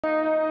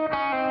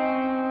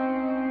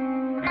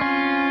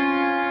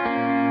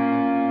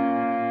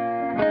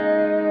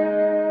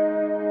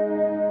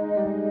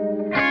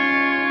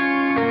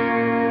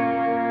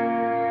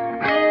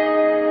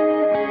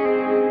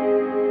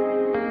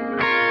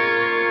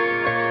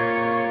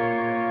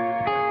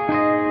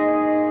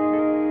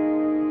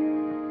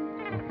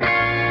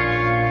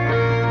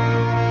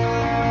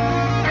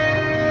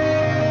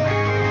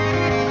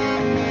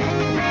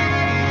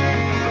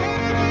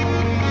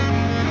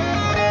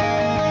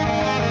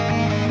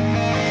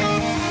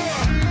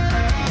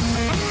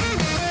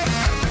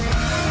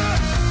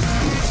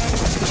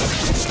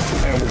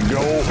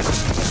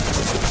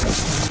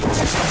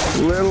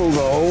Little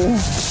though.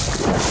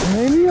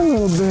 Maybe a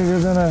little bigger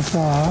than I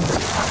thought.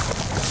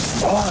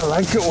 Oh, I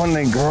like it when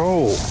they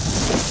grow.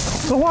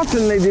 So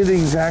often they do the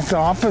exact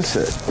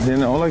opposite. You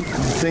know, like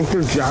think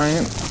they're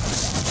giant.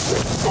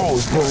 Oh,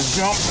 it's gonna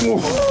jump.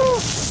 Whoa.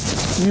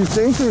 You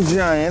think they're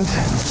giant,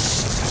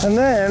 and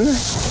then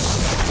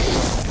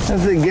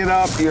as they get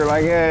up, you're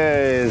like,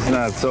 hey, it's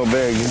not so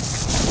big.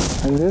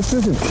 And this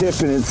is a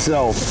tip in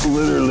itself,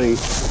 literally.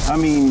 I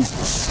mean,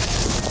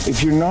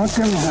 if you're not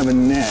gonna have a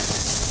net,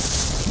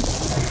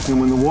 and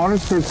when the water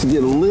starts to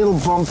get a little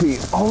bumpy,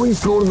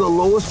 always go to the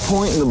lowest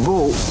point in the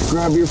boat,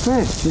 grab your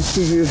fish, just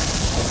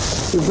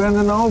because you're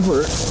bending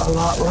over a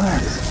lot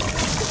less.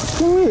 It's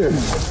weird.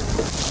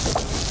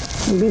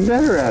 You'd be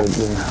better at it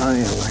than I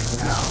am right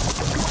now.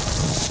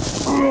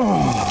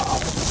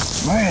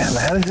 Oh, man,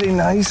 that is a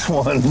nice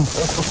one.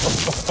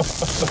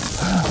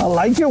 I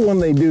like it when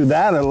they do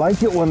that. I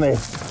like it when they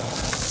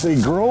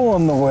grow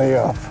on the way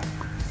up.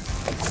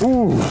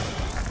 Ooh.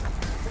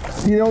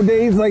 You know,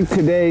 days like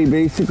today,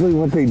 basically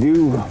what they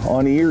do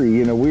on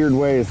Erie in a weird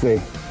way is they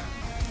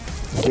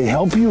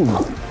help you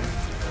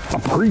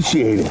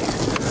appreciate it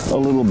a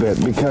little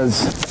bit,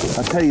 because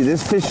I'll tell you,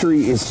 this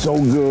fishery is so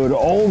good.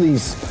 All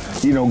these,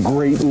 you know,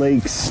 Great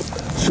Lakes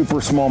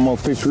super smallmouth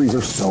fisheries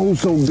are so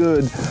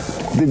good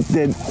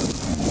that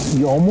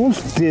you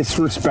almost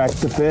disrespect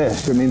the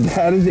fish. I mean,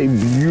 that is a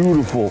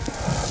beautiful,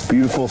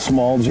 beautiful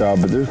small job,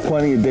 but there's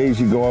plenty of days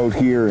you go out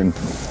here and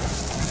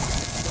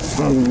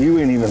you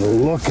ain't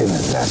even looking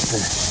at that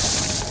fish.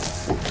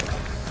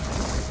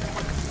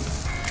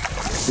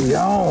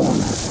 Down.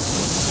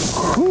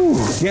 Whew.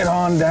 Get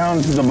on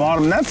down to the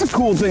bottom. That's a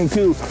cool thing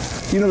too.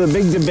 You know, the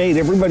big debate,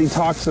 everybody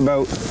talks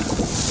about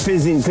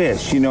fizzing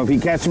fish. You know, if you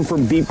catch them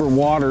from deeper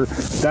water,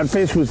 that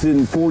fish was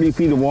in 40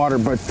 feet of water,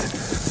 but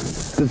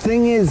the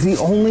thing is, the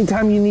only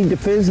time you need to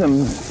fizz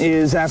them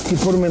is after you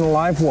put them in a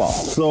live well.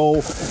 So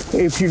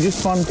if you're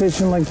just fun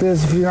fishing like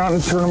this, if you're not in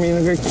a tournament, you're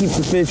not going to keep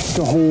the fish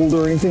to hold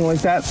or anything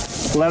like that,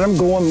 let them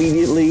go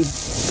immediately.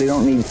 They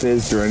don't need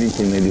fizzed or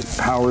anything. They just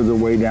power their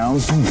way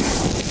down.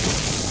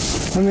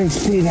 And they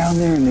stay down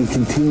there and they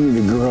continue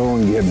to grow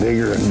and get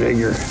bigger and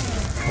bigger.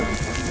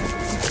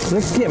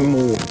 Let's get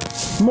more.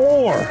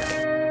 More!